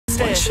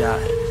One shot,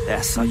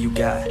 that's all you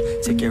got.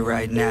 Take it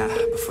right now,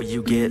 before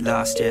you get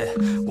lost, yeah.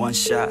 One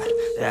shot,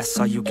 that's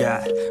all you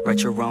got.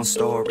 Write your own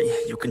story,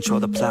 you control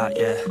the plot,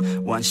 yeah.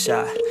 One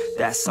shot,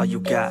 that's all you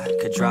got.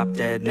 Could drop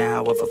dead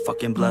now of a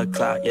fucking blood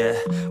clot, yeah.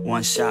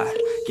 One shot,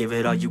 give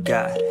it all you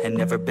got. And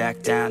never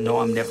back down, no,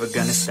 I'm never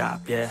gonna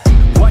stop, yeah.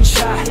 One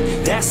shot,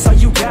 that's all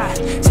you got.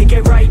 Take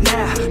it right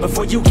now,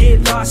 before you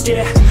get lost,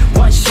 yeah.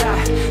 One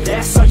shot,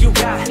 that's all you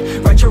got.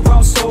 Write your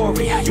own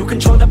story, you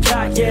control the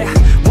plot, yeah.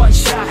 One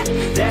shot,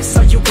 that's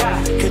all you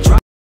got. Could drop.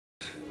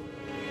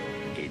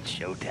 It's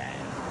showtime.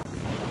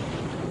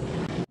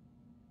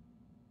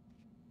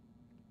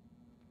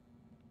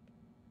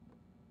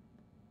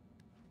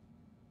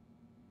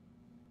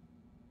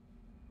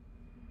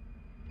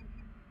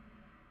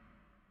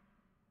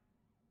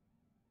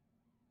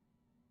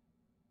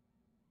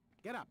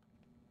 Get up.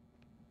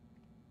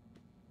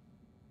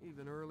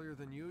 Even earlier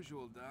than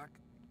usual, Doc.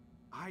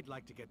 I'd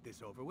like to get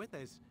this over with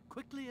as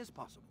quickly as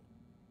possible.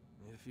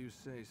 If you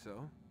say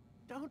so.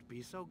 Don't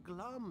be so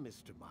glum,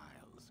 Mr.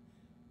 Miles.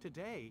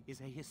 Today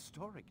is a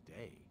historic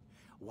day.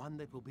 One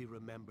that will be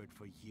remembered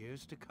for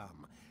years to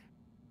come.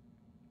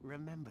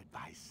 Remembered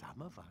by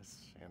some of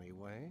us,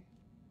 anyway.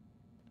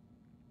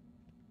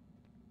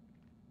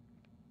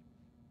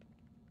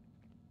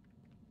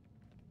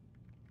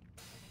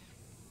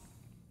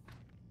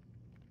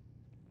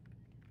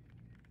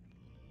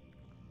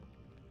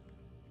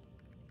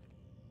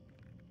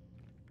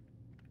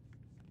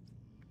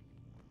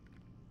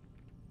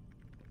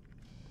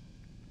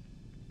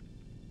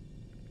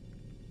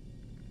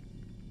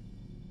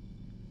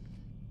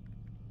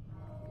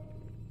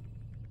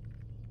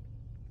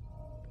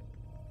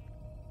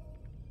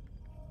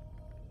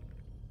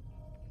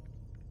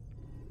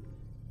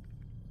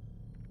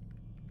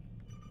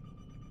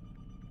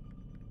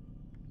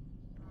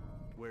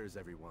 Where is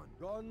everyone?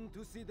 Gone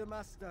to see the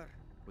Master.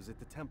 Was it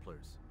the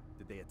Templars?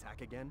 Did they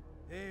attack again?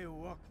 They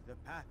walk the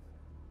path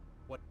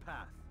What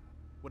path?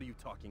 What are you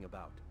talking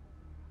about?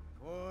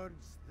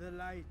 towards the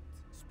light.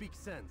 Speak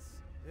sense.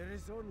 There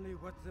is only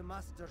what the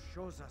Master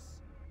shows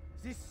us.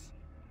 This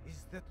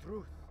is the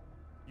truth.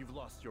 You've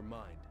lost your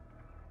mind.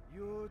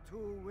 You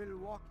too will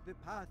walk the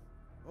path,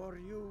 or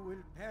you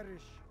will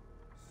perish.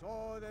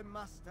 So the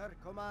Master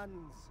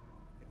commands.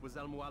 It was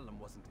Mualim,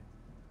 wasn't it?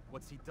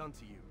 What's he done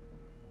to you?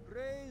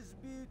 Praise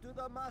be to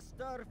the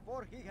Master,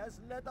 for he has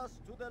led us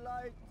to the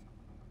light.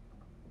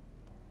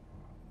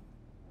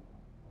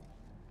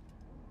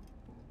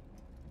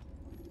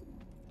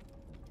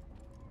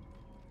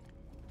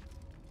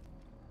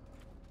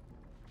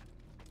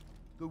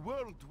 The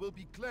world will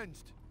be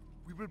cleansed.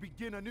 We will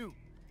begin anew.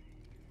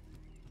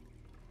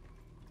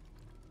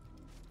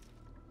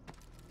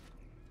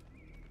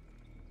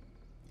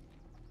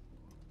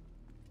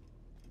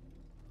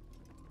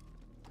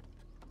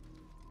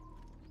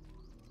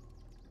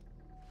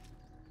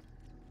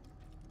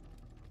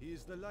 He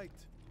is the light.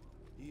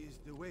 He is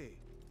the way.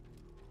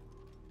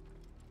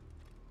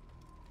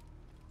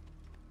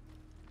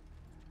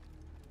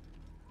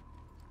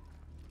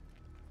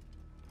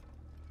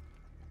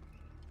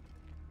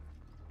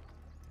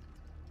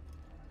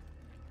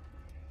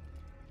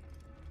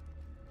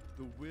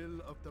 The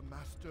will of the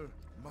Master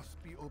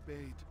must be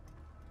obeyed.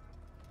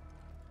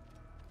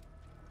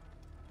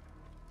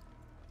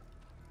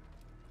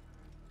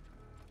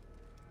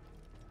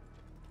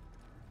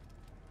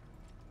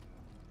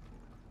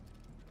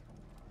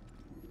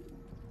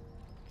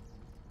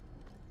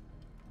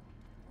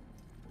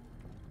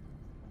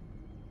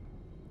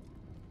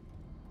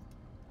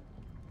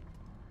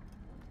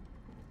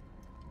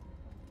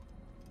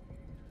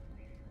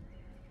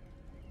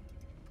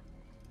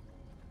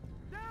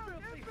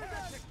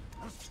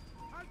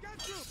 I'll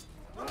get you!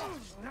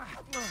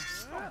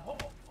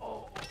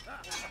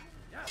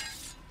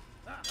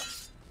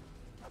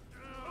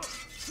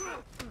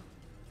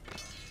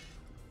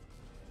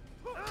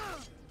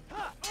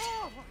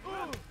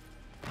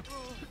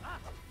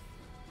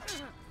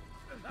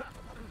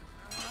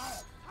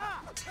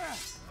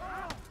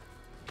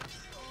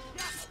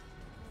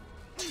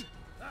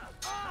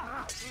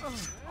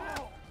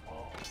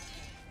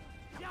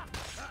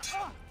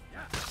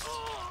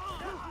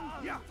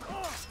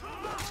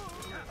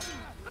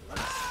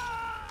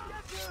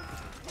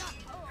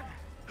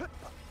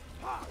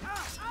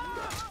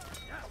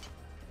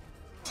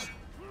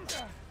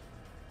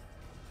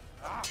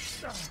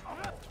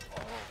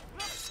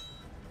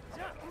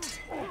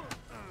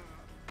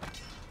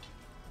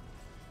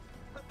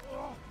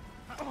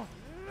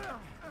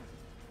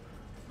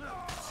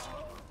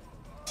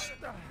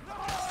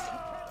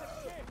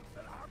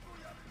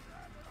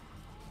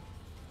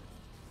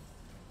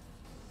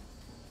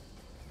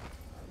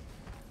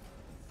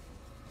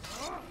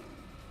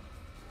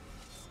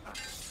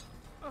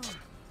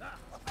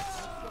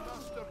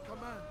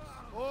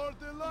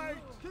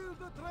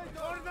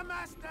 For the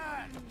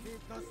Master! He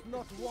does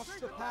not walk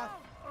the path.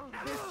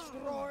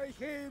 Destroy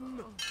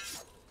him!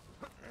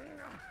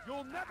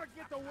 You'll never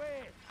get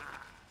away!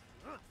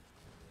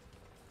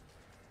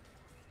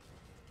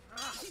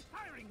 He's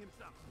firing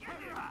himself! Get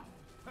him!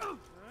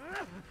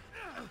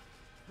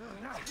 You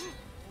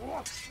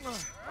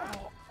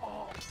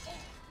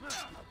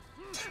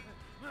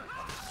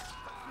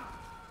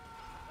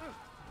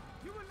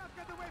will not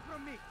get away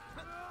from me!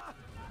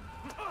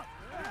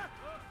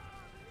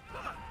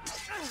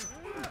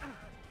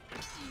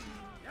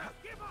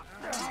 Give up!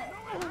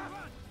 Nowhere to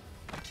run!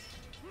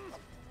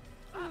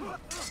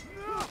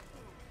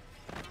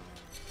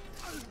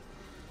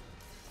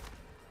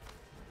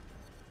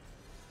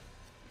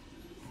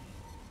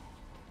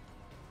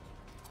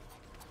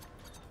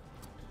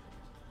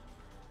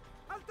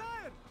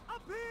 Altair!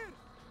 Up here!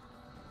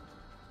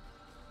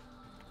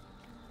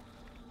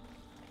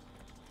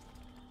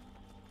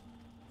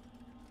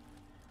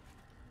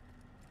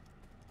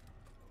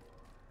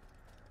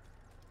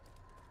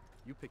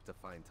 You picked a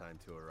fine time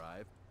to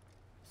arrive.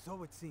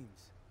 So it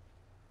seems.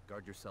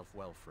 Guard yourself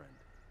well, friend.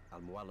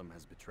 Mualim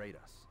has betrayed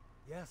us.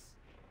 Yes.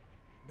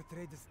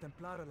 Betrayed his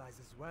Templar allies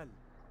as well.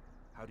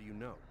 How do you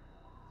know?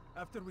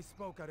 After we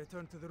spoke, I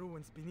returned to the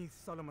ruins beneath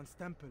Solomon's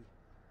temple.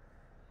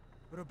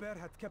 Robert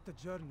had kept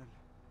a journal,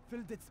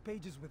 filled its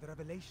pages with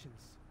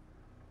revelations.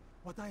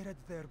 What I read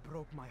there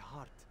broke my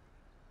heart.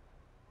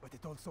 But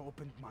it also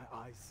opened my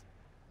eyes.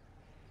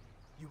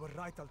 You were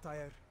right,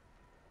 Altair.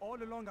 All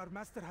along our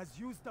master has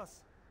used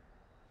us.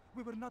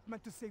 We were not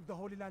meant to save the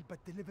Holy Land,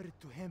 but deliver it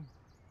to him.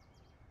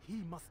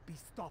 He must be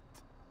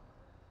stopped.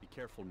 Be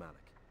careful, Malik.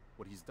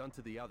 What he's done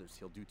to the others,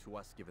 he'll do to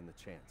us given the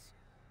chance.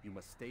 You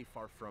must stay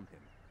far from him.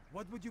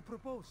 What would you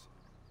propose?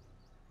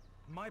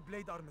 My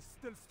blade arm is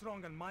still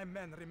strong and my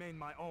men remain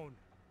my own.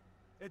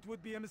 It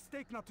would be a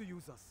mistake not to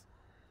use us.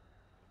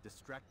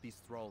 Distract these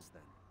thralls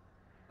then.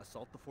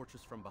 Assault the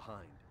fortress from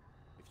behind.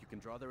 If you can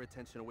draw their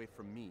attention away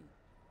from me,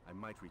 I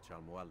might reach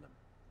Mualim.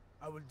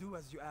 I will do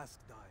as you ask,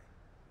 Dai.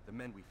 The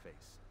men we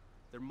face,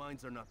 their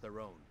minds are not their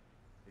own.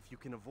 If you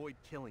can avoid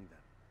killing them.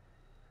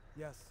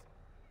 Yes.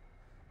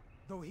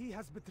 Though he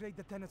has betrayed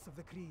the tenets of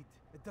the Creed,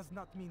 it does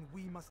not mean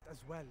we must as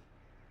well.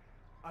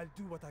 I'll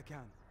do what I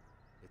can.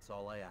 It's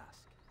all I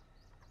ask.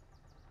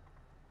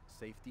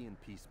 Safety and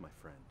peace, my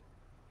friend.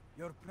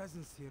 Your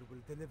presence here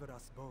will deliver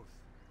us both.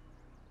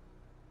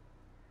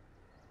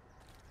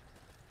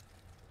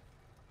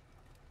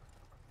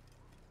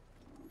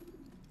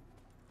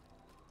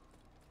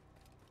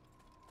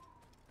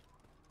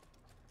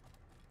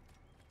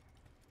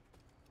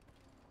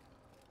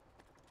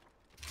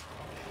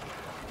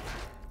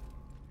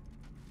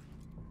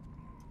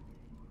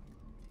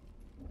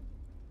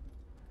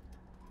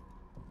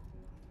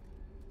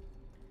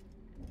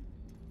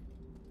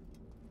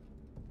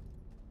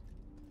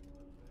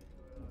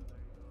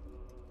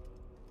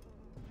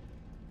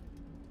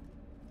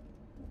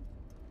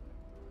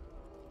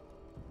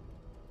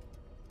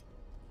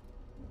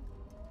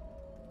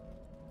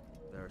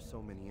 There are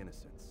so many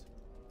innocents.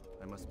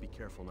 I must be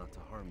careful not to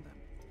harm them.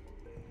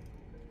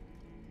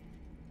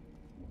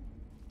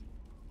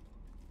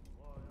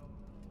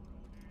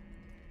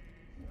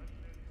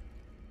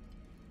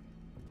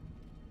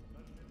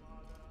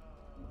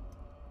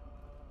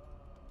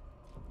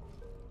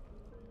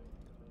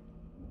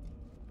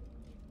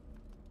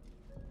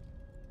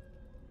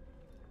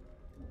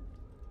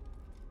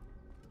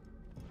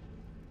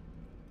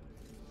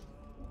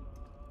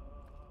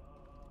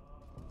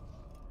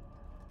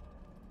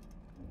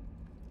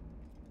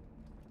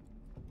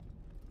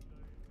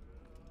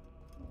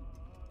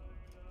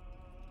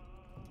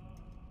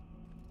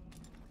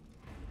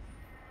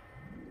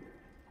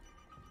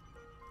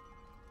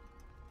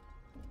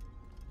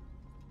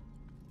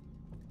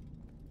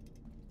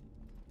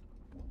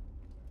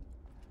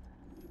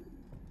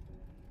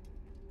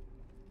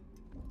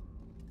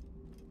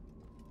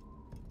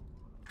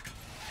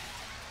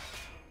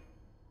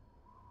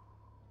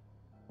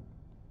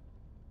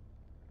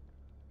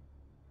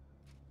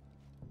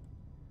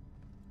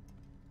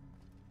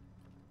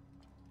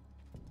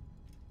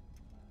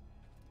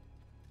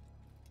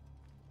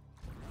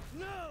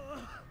 No!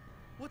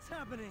 What's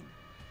happening?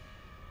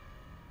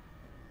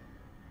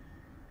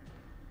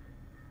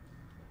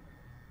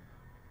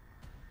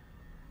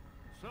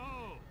 So,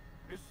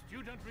 the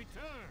student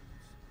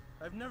returns.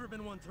 I've never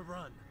been one to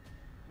run.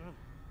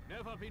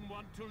 Never been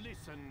one to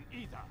listen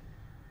either.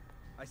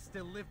 I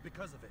still live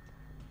because of it.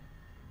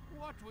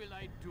 What will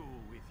I do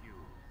with you?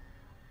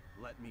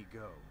 Let me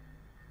go.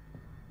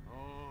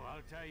 Oh,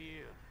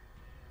 Altair.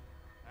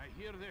 I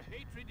hear the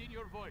hatred in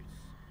your voice.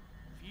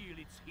 Feel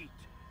its heat.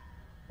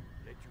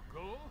 Let you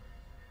go?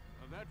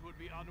 That would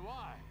be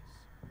unwise.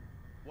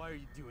 Why are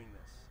you doing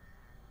this?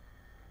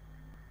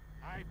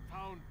 I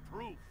found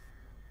proof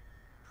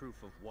Proof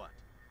of what?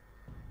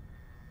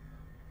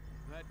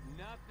 that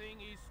nothing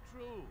is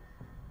true,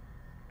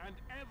 and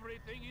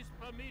everything is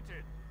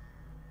permitted.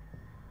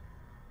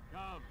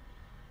 Come,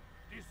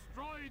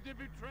 destroy the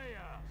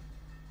betrayer.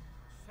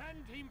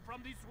 Send him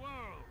from this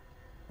world.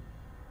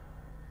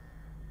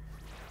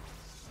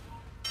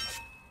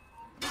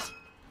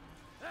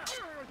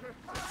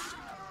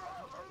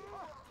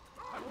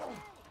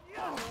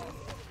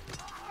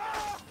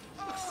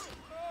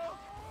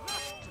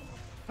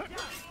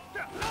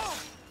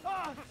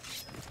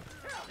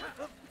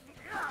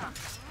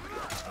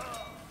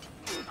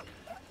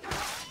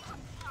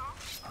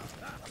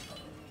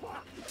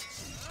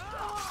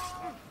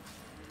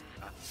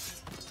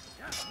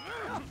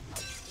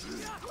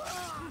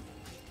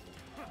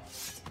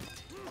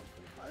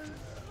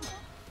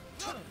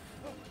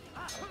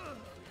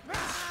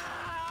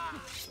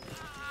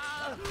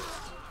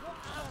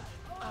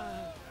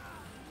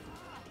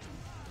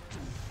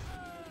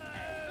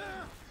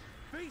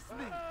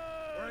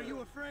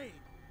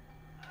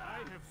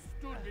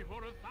 stood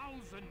before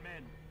 1,000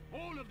 men,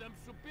 all of them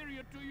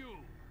superior to you,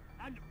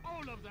 and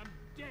all of them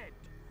dead,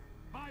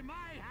 by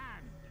my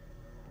hand.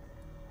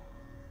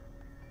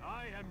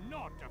 I am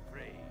not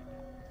afraid.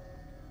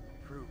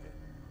 Prove it.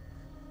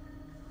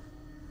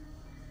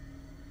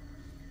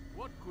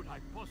 What could I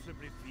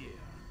possibly fear?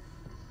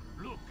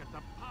 Look at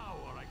the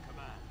power I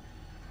command.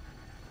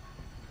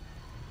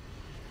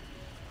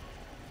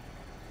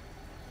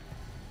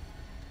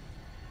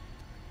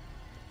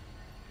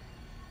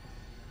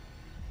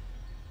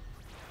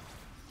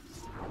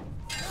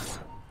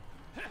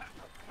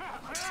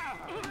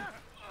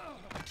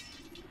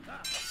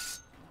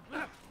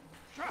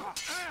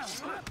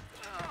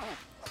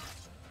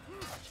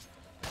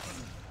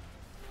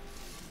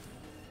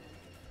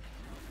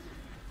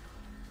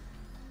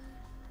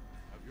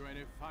 Have you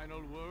any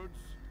final words?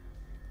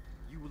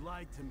 You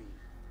lied to me.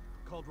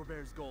 Called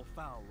Robert's goal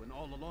foul when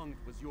all along it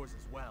was yours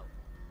as well.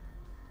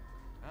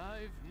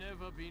 I've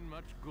never been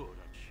much good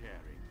at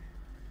sharing.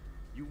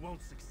 You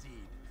won't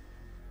succeed.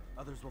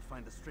 Others will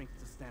find the strength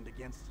to stand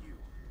against you.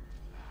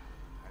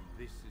 And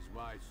this is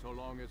why, so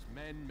long as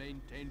men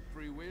maintain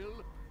free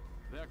will,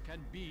 there can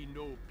be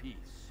no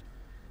peace.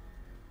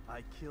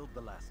 I killed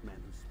the last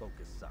man who spoke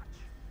as such.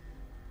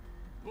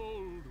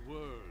 Bold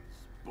words,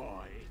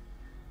 boy.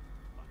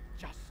 But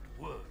just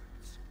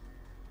words.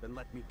 Then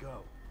let me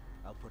go.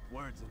 I'll put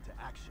words into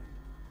action.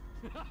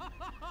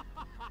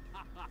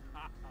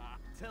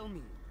 Tell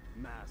me,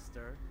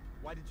 Master,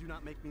 why did you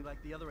not make me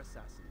like the other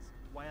assassins?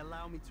 Why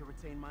allow me to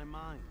retain my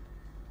mind?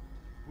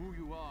 Who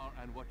you are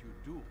and what you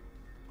do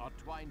are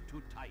twined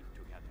too tight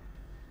together.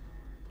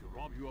 To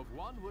rob you of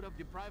one would have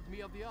deprived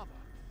me of the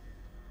other.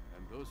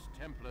 And those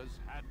Templars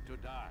had to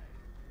die.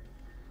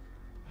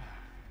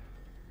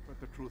 But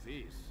the truth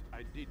is,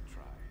 I did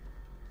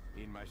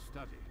try. In my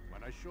study,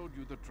 when I showed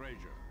you the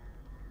treasure.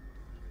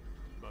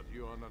 But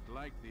you are not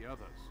like the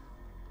others.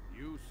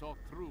 You saw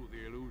through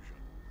the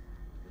illusion.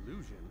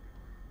 Illusion?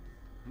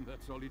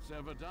 That's all it's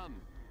ever done.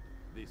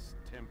 This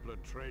Templar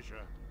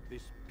treasure,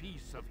 this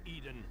piece of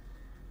Eden,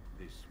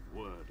 this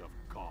word of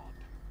God.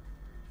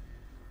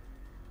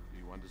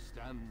 Do you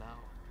understand now?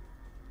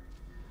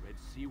 The Red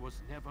Sea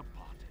was never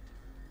parted.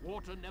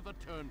 Water never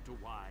turned to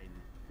wine.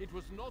 It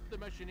was not the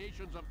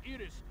machinations of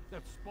Iris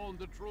that spawned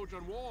the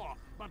Trojan War,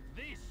 but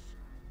this!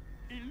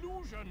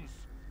 Illusions!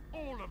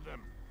 All of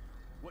them!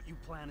 What you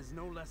plan is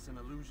no less an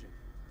illusion.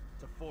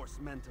 To force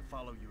men to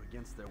follow you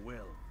against their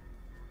will.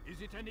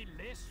 Is it any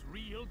less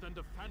real than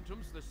the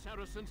phantoms the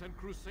Saracens and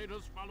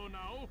Crusaders follow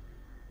now?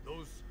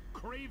 Those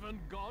craven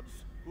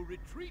gods who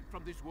retreat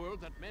from this world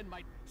that men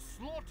might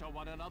slaughter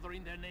one another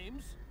in their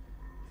names?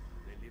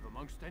 They live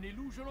amongst an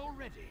illusion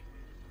already.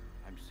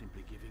 I'm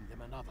simply giving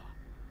them another.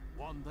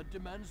 One that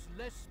demands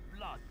less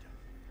blood.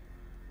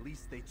 At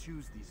least they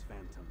choose these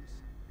phantoms.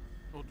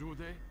 Or do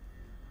they?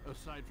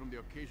 Aside from the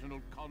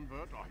occasional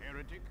convert or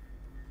heretic?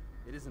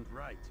 It isn't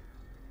right.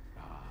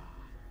 Ah,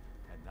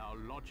 and now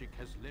logic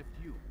has left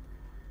you.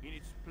 In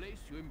its place,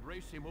 you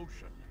embrace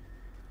emotion.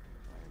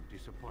 I am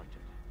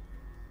disappointed.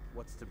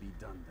 What's to be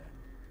done then?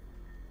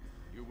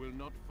 You will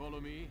not follow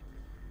me,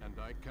 and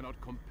I cannot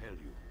compel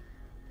you.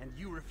 And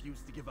you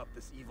refuse to give up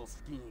this evil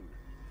scheme.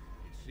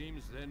 It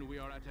seems then we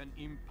are at an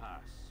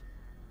impasse.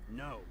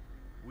 No,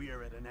 we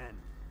are at an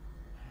end.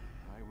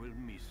 I will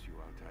miss you,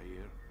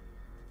 Altair.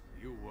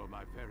 You were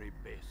my very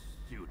best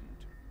student.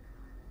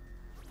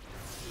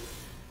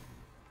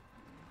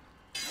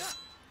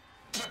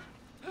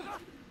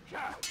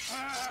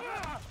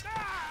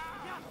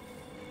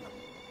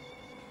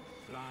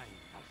 Blind,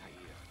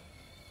 Altair.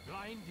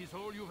 Blind is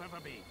all you've ever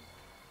been.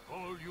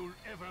 All you'll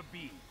ever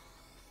be.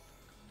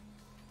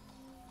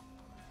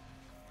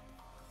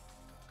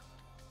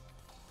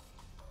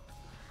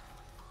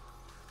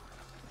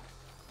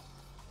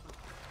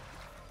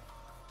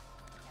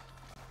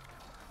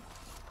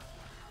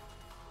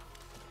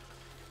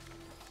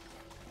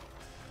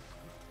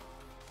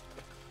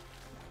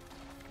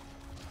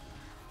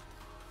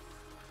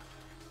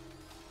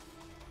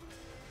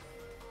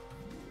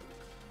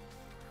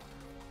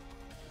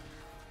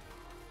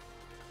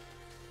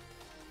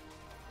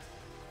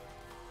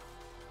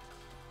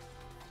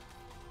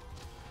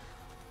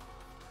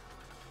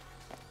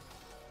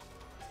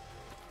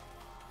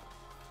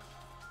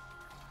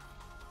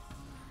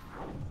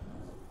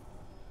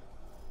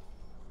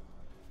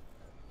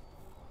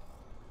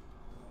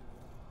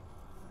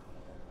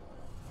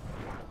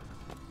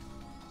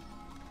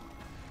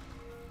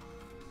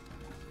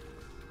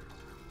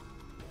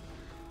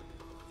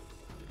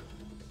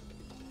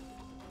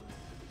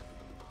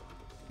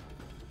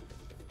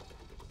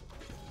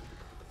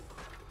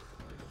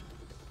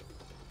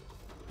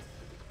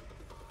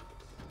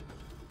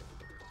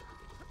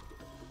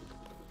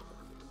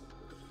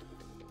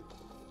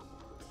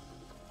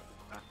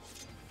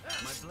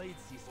 My blade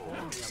sees only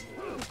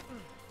a more.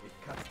 It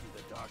cuts through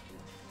the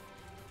darkness.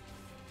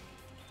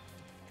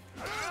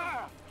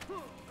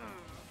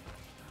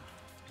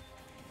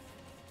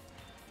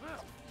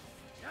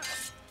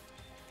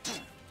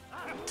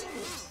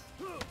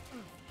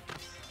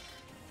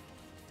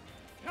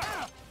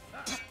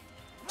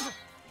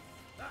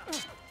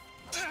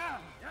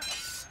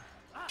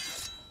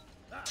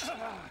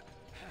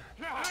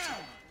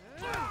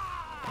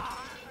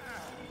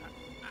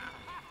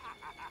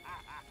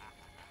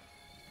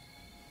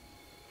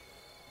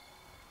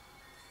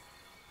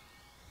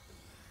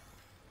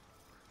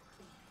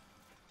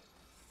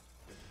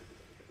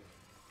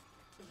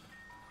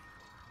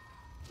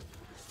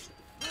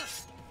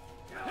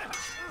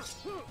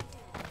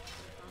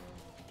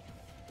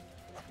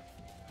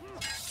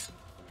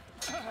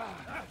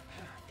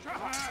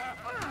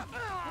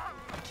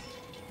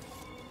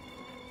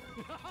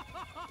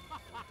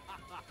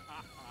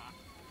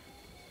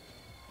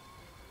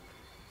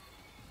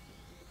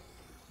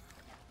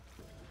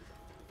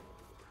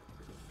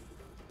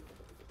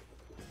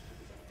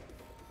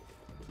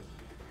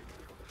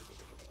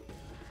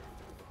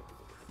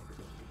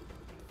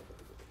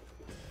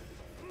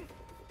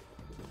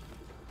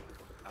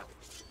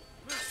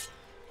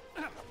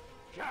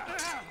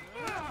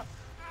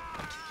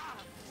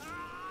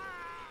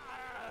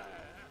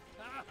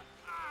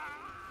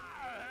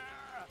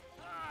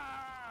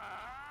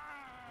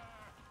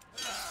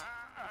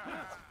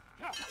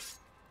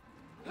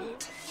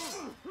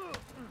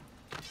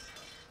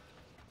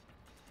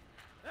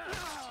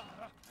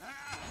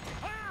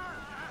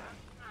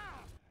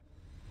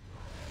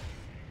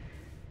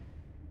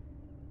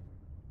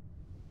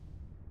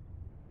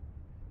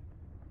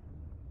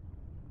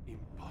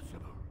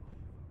 Impossible.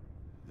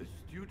 The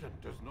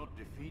student does not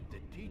defeat the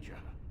teacher.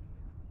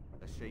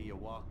 الشيء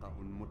واقع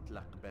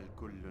مطلق بل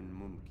كل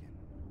ممكن.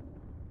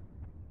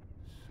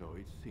 So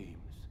it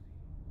seems.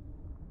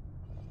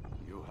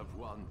 You have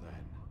won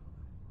then.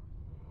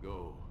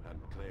 Go and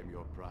claim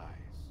your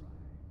prize.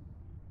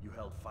 You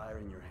held fire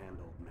in your hand,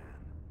 old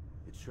man.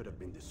 It should have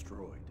been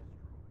destroyed.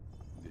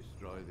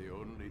 Destroy the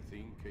only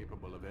thing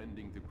capable of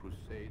ending the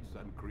Crusades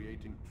and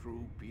creating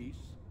true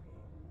peace?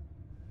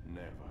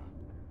 Never.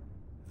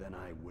 Then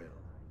I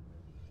will.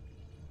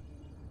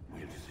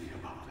 We'll see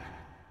about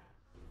that.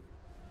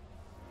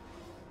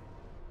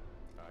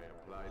 I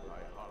applied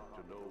my heart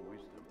to know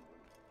wisdom,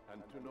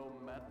 and to know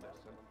madness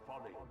and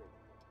folly.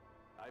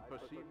 I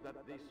perceived that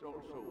this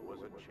also was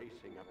a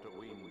chasing after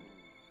wind,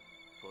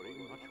 for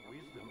in much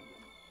wisdom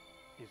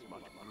is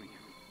much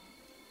grief.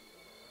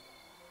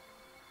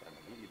 And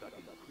he that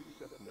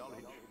increaseth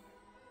knowledge,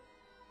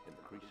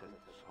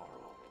 increaseth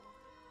sorrow.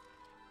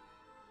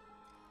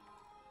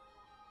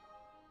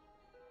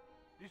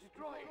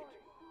 Destroy it!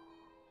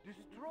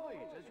 Destroy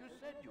it, as you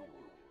said you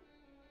would.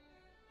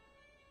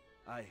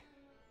 I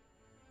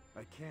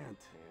can't.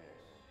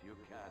 Yes, you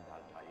can,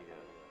 Altair.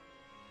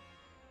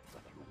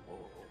 But you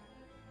won't.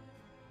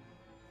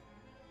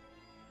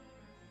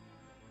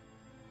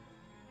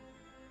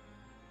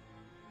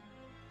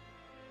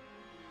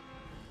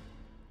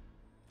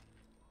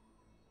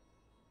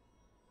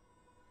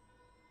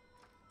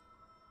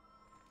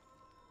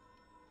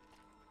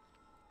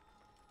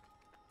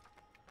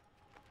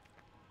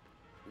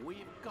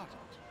 We've got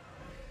it.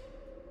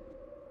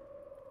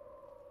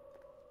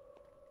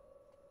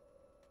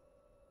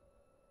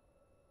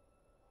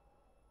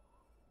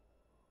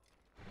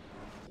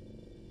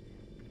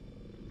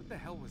 What the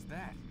hell was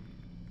that?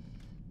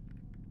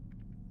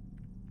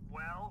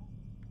 Well,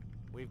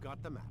 We've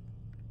got the map.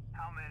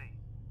 how many?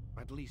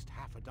 At least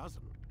half a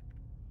dozen.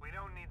 We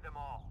don't need them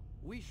all.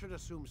 We should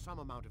assume some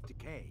amount of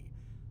decay.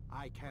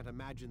 I can't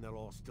imagine they'll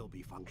all still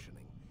be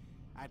functioning.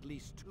 At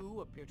least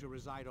 2 appear to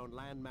reside on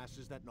land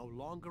masses that no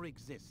longer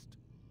exist.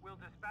 We'll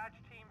dispatch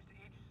teams to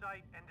each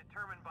site and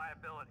determine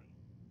viability.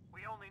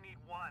 We only need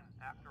 1,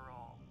 after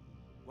all.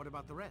 What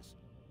about the rest?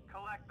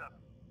 Collect them.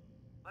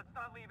 Let's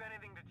not leave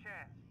anything to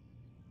chance.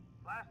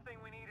 Last thing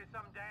we need is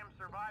some damn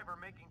survivor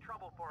making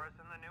trouble for us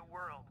in the new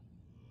world.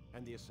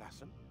 And the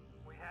assassin?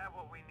 We have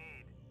what we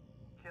need.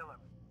 Kill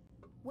him.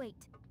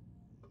 Wait.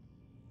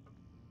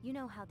 You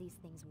know how these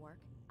things work.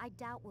 I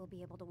doubt we'll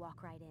be able to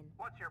walk right in.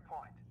 What's your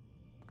point?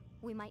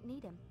 We might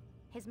need him.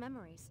 His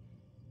memories.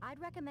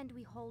 I'd recommend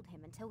we hold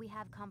him until we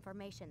have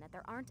confirmation that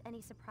there aren't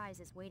any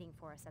surprises waiting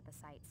for us at the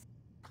sites.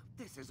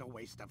 This is a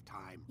waste of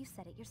time. You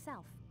said it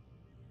yourself.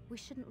 We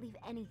shouldn't leave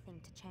anything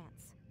to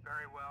chance.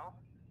 Very well.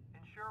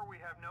 Ensure we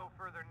have no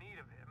further need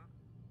of him,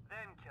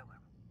 then kill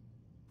him.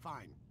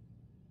 Fine.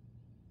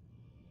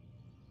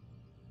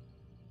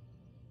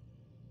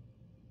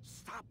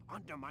 Stop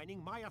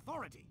undermining my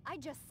authority! I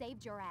just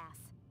saved your ass.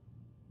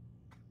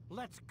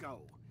 Let's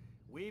go.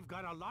 We've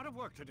got a lot of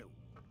work to do.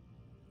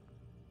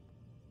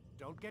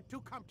 Don't get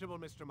too comfortable,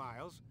 Mr.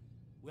 Miles.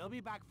 We'll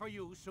be back for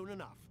you soon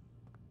enough.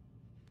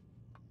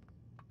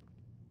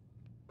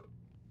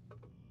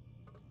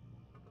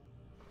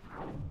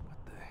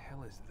 What the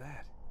hell is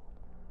that?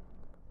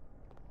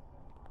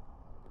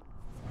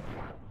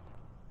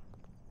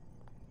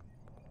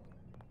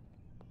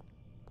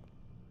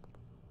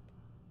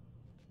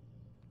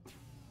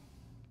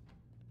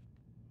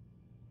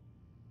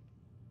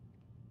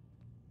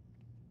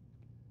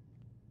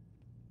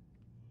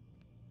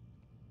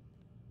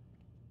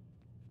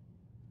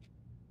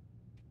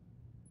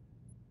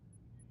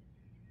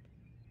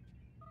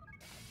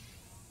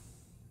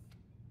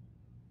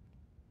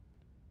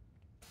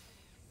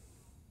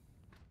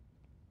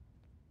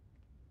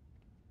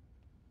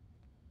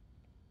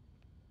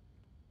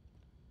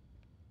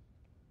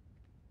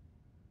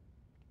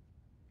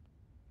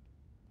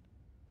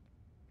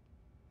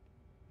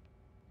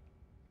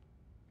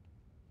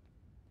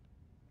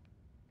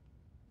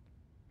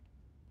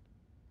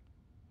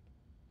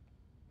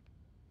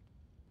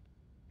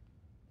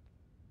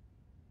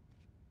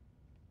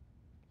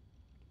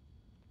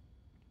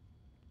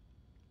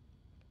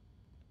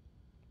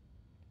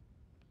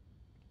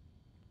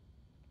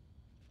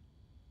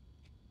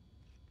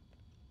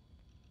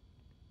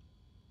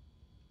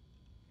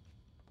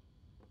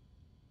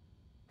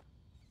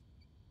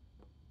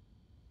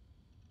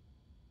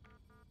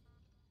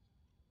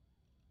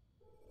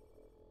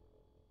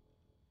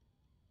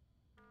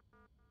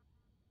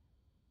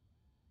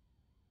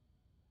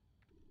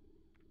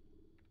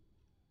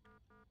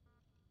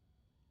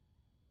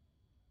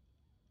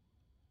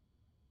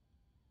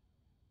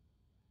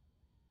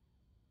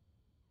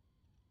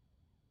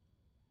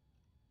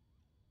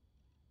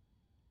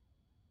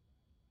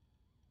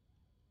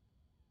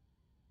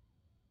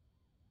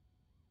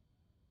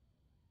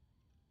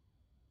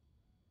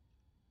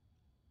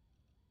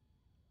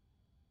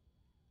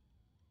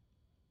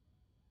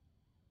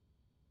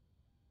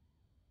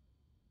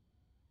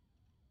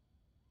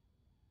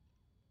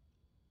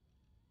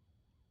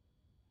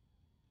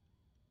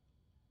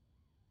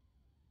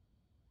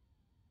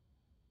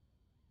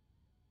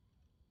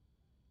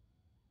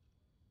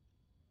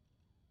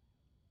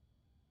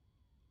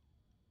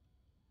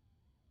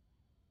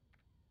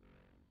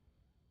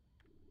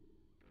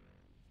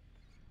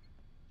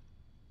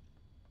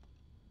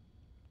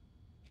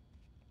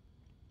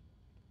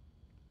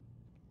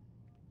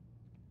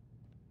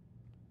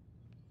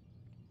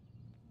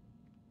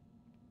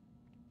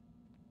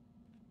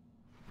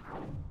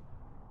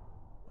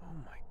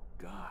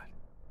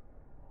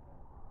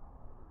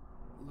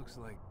 looks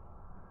like...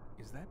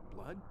 Is that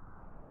blood?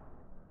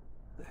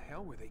 The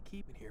hell were they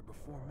keeping here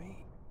before me?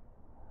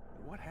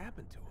 And what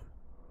happened to him?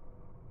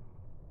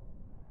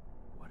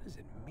 What does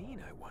it mean,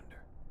 I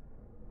wonder?